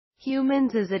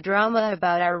Humans is a drama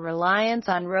about our reliance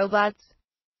on robots.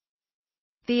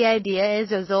 The idea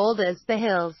is as old as the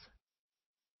hills.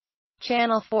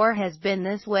 Channel 4 has been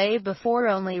this way before,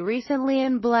 only recently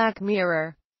in Black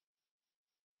Mirror.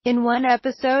 In one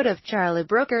episode of Charlie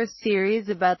Brooker's series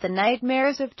about the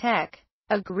nightmares of tech,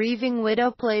 a grieving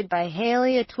widow played by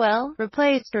Hayley Atwell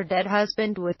replaced her dead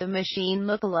husband with a machine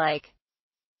look-alike.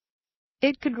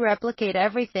 It could replicate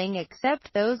everything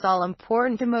except those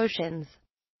all-important emotions.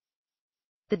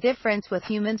 The difference with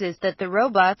humans is that the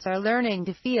robots are learning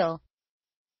to feel.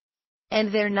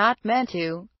 And they're not meant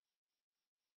to.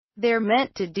 They're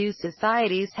meant to do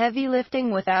society's heavy lifting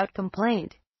without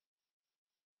complaint.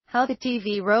 How the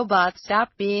TV robot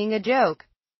stopped being a joke.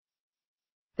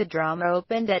 The drama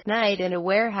opened at night in a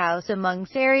warehouse among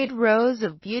serried rows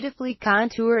of beautifully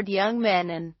contoured young men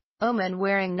and women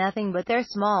wearing nothing but their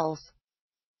smalls.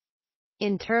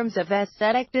 In terms of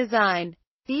aesthetic design,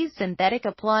 these synthetic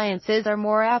appliances are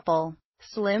more Apple,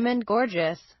 slim and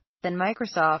gorgeous, than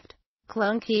Microsoft,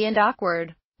 clunky and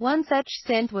awkward. One such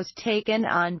synth was taken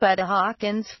on by the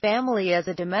Hawkins family as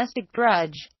a domestic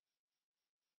drudge.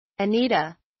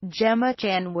 Anita, Gemma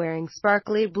Chan, wearing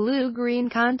sparkly blue-green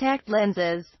contact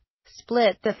lenses,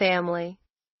 split the family.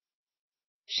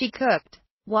 She cooked,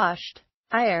 washed,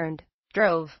 ironed,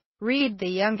 drove, read the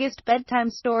youngest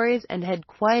bedtime stories, and had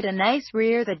quite a nice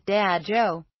rear that Dad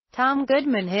Joe, Tom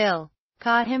Goodman Hill,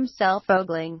 caught himself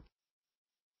ogling.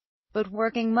 But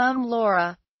working mom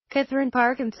Laura, Catherine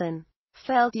Parkinson,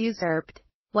 felt usurped,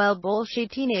 while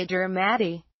bullshit teenager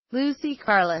Maddie, Lucy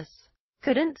Carlos,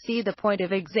 couldn't see the point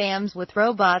of exams with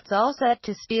robots all set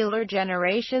to steal her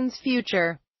generation's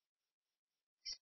future.